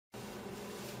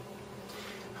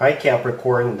Hi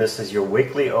Capricorn, this is your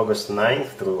weekly August 9th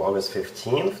through August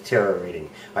 15th tarot reading.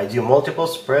 I do multiple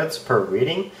spreads per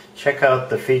reading. Check out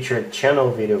the featured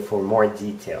channel video for more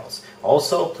details.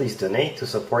 Also, please donate to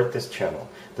support this channel.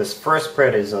 This first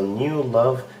spread is on new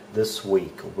love this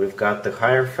week. We've got the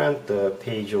Hierophant, the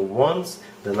Page of Wands,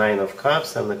 the Nine of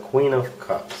Cups, and the Queen of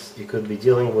Cups. You could be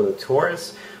dealing with a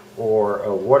Taurus or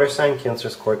a water sign,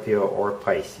 Cancer, Scorpio, or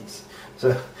Pisces.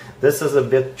 So this is a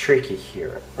bit tricky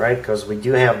here, right? Because we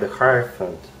do have the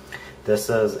Hierophant.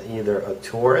 This is either a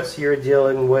Taurus you're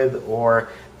dealing with, or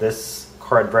this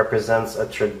card represents a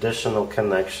traditional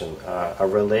connection, a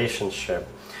relationship,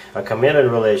 a committed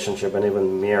relationship, and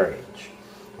even marriage,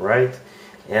 right?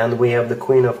 And we have the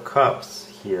Queen of Cups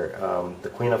here. The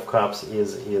Queen of Cups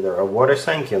is either a water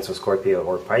sign, Cancer, Scorpio,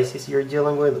 or Pisces you're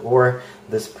dealing with, or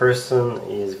this person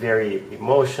is very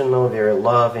emotional, very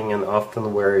loving, and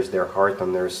often wears their heart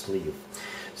on their sleeve.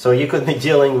 So you could be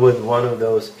dealing with one of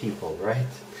those people, right?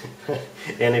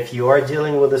 And if you are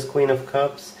dealing with this Queen of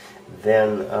Cups,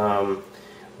 then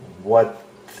what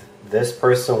this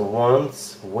person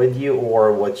wants with you,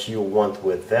 or what you want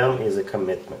with them, is a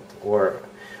commitment or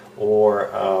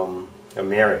a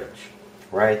marriage,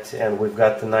 right? And we've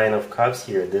got the Nine of Cups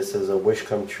here. This is a wish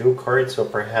come true card, so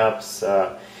perhaps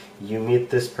you meet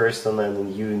this person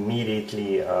and you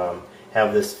immediately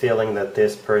have this feeling that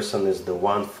this person is the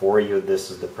one for you.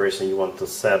 This is the person you want to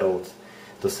settle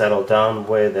down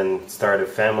with and start a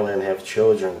family and have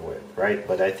children with, right?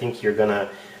 But I think you're gonna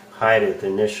hide it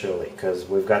initially, because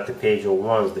we've got the Page of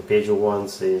Wands. The Page of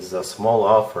Wands is a small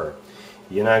offer.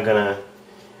 You're not gonna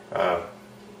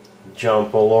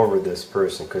jump all over this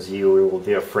person because you will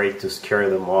be afraid to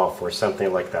scare them off or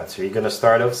something like that. So you're going to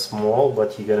start off small,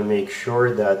 but you're going to make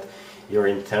sure that your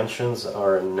intentions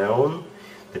are known.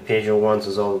 The Page of Wands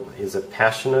is a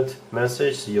passionate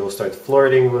message, so you'll start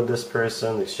flirting with this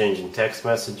person, exchanging text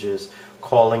messages,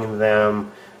 calling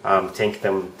them,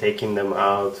 taking them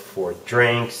out for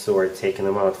drinks or taking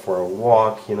them out for a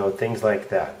walk, you know, things like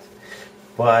that.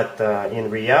 But in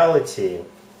reality,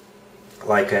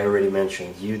 like I already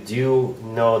mentioned, you do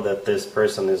know that this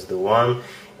person is the one,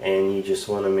 and you just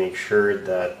want to make sure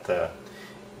that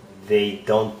they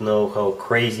don't know how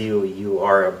crazy you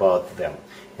are about them.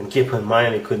 And keep in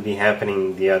mind, it could be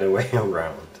happening the other way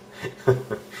around.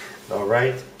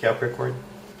 Alright, Capricorn?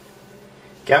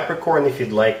 Capricorn, if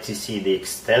you'd like to see the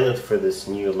extended for this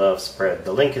new love spread,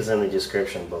 the link is in the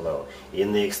description below.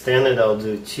 In the extended, I'll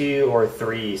do 2 or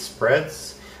 3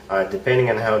 spreads, depending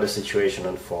on how the situation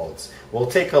unfolds. We'll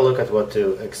take a look at what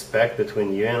to expect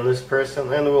between you and this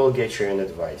person, and we'll get you an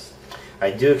advice.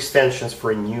 I do extensions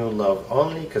for new love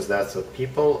only, because that's what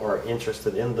people are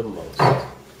interested in the most.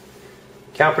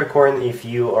 Capricorn, if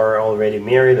you are already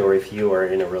married or if you are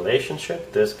in a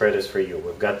relationship, this spread is for you.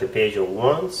 We've got the Page of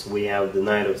Wands, we have the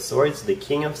Knight of Swords, the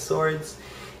King of Swords,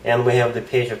 and we have the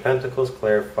Page of Pentacles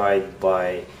clarified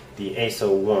by the Ace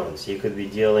of Wands. You could be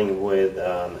dealing with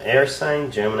air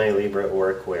sign, Gemini, Libra,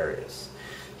 or Aquarius.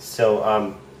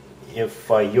 So if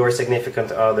your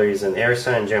significant other is an air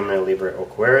sign, Gemini, Libra, or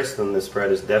Aquarius, then the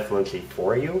spread is definitely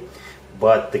for you.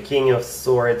 But the King of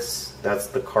Swords, that's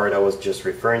the card I was just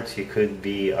referring to, could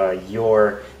be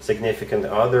your significant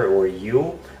other or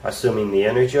you, assuming the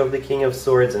energy of the King of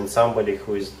Swords, and somebody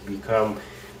who is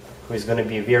going to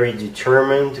be very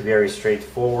determined, very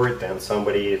straightforward, and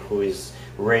somebody who is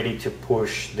ready to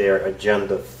push their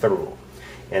agenda through.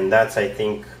 And that's, I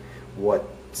think,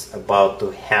 what's about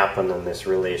to happen in this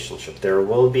relationship. There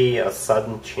will be a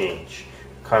sudden change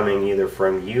coming either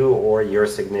from you or your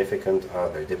significant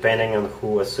other, depending on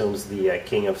who assumes the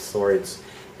King of Swords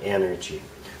energy,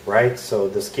 right? So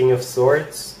this King of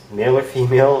Swords, male or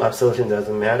female, absolutely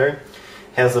doesn't matter,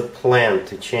 has a plan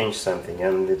to change something,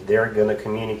 and they're going to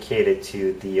communicate it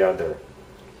to the other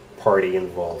party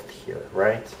involved here,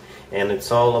 right? And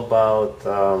it's all about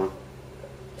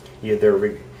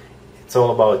it's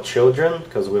all about children,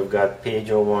 because we've got Page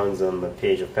of Wands and the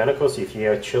Page of Pentacles. If you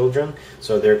have children,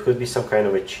 so there could be some kind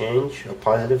of a change, a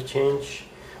positive change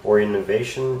or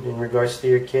innovation in regards to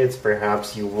your kids.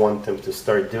 Perhaps you want them to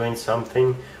start doing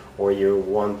something, or you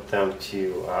want them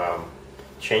to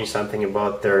change something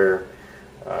about their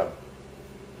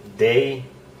day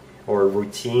or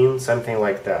routine, something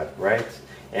like that, right?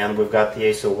 And we've got the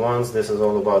Ace of Wands. This is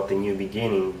all about the new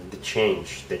beginning, the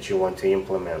change that you want to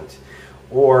implement.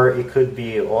 Or it could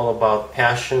be all about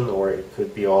passion, or it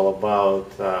could be all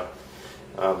about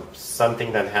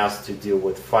something that has to do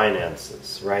with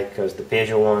finances, right? Because the Page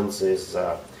of Wands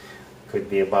could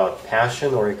be about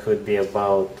passion, or it could be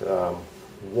about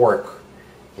work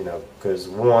You know, because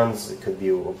Wands, it could be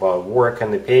about work,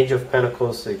 and the Page of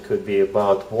Pentacles, it could be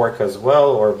about work as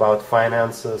well, or about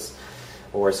finances,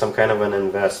 or some kind of an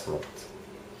investment.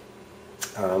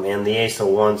 And the Ace of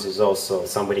Wands is also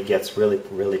somebody gets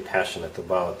really passionate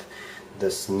about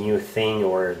this new thing,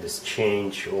 or this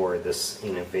change, or this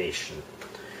innovation,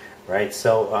 right?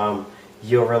 So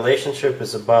your relationship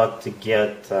is about to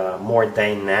get more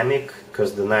dynamic,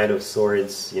 because the Knight of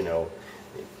Swords, you know,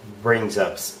 brings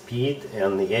up speed,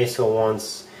 and the Ace of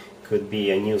Wands could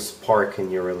be a new spark in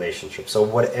your relationship. So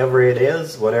whatever it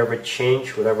is, whatever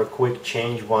change, whatever quick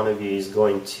change one of you is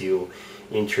going to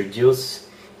introduce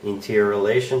into your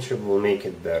relationship will make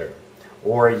it better.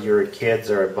 Or your kids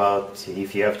are about to,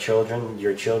 if you have children,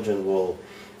 your children will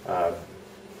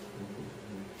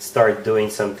start doing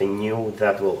something new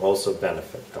that will also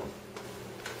benefit them.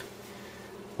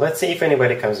 Let's see if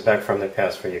anybody comes back from the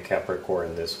past for you,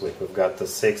 Capricorn, this week. We've got the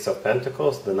Six of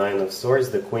Pentacles, the Nine of Swords,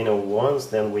 the Queen of Wands,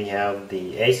 then we have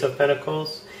the Ace of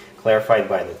Pentacles, clarified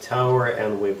by the Tower,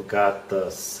 and we've got the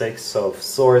Six of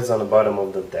Swords on the bottom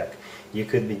of the deck. You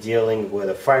could be dealing with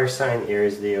a fire sign,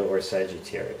 Aries, Leo, or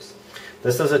Sagittarius.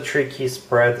 This is a tricky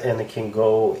spread, and it can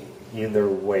go either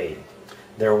way.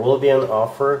 There will be an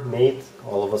offer made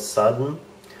all of a sudden,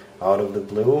 out of the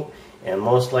blue, and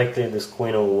most likely this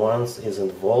Queen of Wands is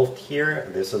involved here.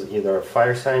 This is either a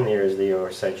fire sign, Aries, Leo,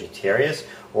 or Sagittarius,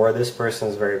 or this person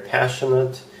is very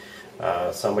passionate,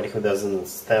 somebody who doesn't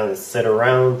sit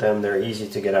around, and they're easy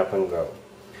to get up and go.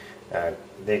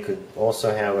 They could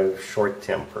also have a short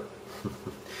temper.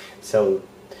 So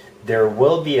there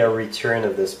will be a return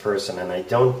of this person, and I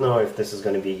don't know if this is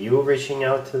going to be you reaching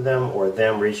out to them or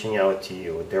them reaching out to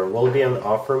you. There will be an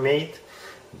offer made.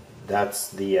 That's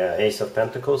the Ace of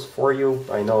Pentacles for you.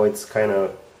 I know it's kind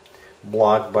of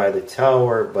blocked by the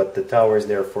Tower, but the Tower is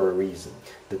there for a reason.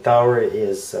 The Tower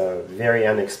is a very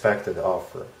unexpected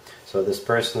offer. So this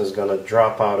person is going to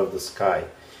drop out of the sky,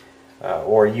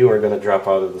 or you are going to drop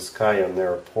out of the sky on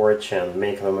their porch and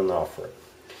make them an offer.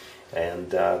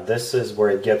 And this is where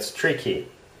it gets tricky,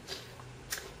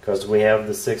 because we have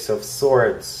the Six of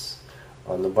Swords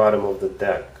on the bottom of the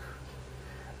deck.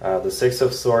 The Six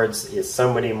of Swords is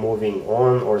somebody moving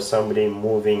on, or somebody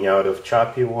moving out of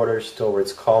choppy waters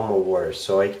towards calmer waters.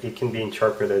 So it can be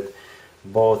interpreted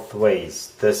both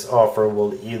ways. This offer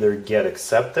will either get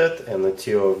accepted and the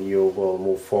two of you will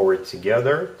move forward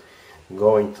together,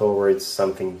 going towards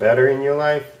something better in your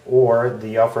life, or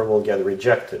the offer will get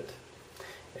rejected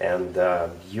and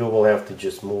you will have to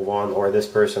just move on, or this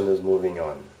person is moving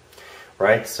on,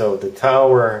 right? So the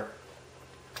Tower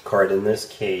card in this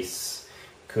case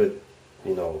could,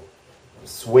 you know,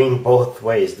 swing both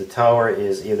ways. The Tower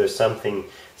is either something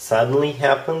suddenly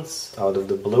happens out of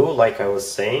the blue, like I was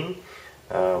saying,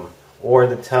 or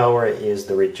the Tower is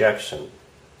the rejection,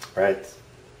 right?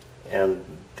 And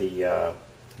the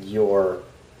your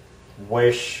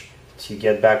wish to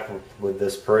get back with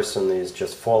this person is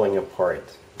just falling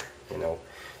apart, you know.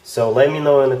 So let me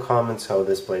know in the comments how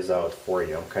this plays out for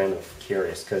you. I'm kind of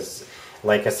curious, because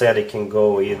like I said, it can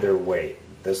go either way.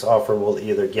 This offer will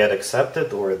either get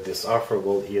accepted, or this offer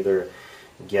will either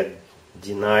get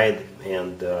denied,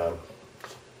 and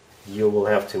you will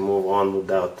have to move on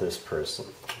without this person.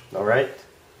 Alright?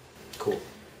 Cool.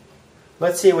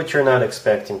 Let's see what you're not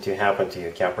expecting to happen to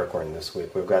you, Capricorn, this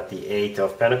week. We've got the Eight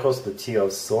of Pentacles, the Two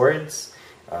of Swords,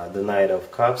 the Knight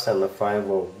of Cups, and the Five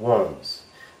of Wands.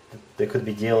 They could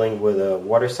be dealing with a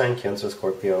water sign, Cancer,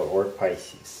 Scorpio, or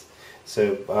Pisces.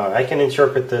 So I can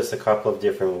interpret this a couple of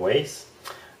different ways.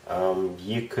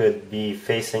 You could be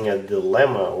facing a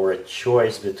dilemma or a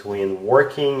choice between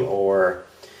working or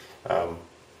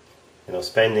you know,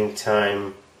 spending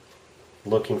time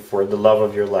looking for the love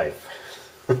of your life.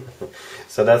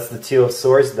 So that's the Two of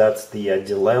Swords, that's the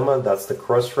dilemma, that's the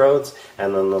crossroads,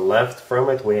 and on the left from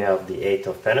it we have the Eight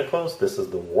of Pentacles. This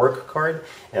is the work card,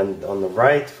 and on the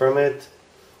right from it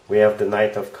we have the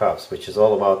Knight of Cups, which is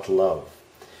all about love.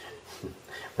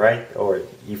 Right? Or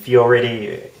if you're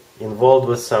already involved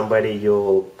with somebody,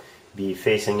 you'll be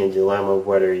facing a dilemma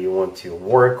whether you want to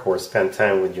work or spend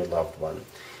time with your loved one.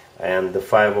 And the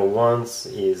Five of Wands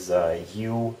is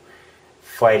you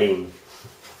fighting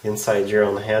inside your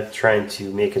own head, trying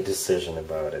to make a decision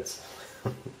about it.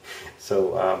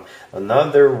 So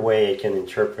another way I can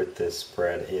interpret this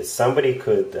spread is somebody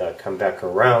could come back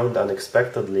around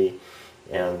unexpectedly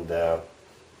and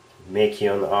make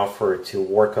you an offer to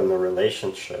work on the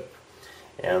relationship,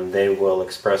 and they will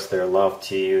express their love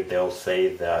to you. They'll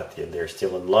say that they're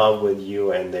still in love with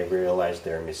you and they realize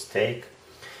their mistake,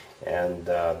 and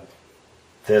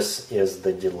this is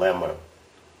the dilemma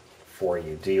for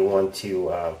you. Do you want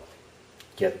to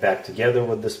get back together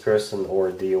with this person,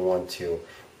 or do you want to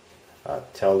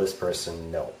tell this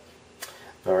person no?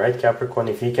 Alright, Capricorn,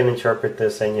 if you can interpret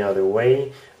this any other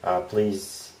way,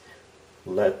 please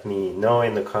let me know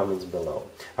in the comments below.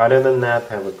 Other than that,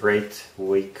 have a great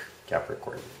week,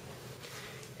 Capricorn.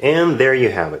 And there you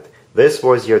have it. This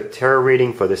was your tarot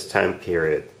reading for this time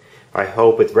period. I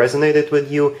hope it resonated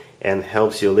with you and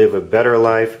helps you live a better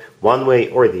life one way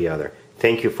or the other.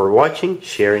 Thank you for watching,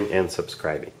 sharing, and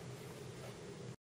subscribing.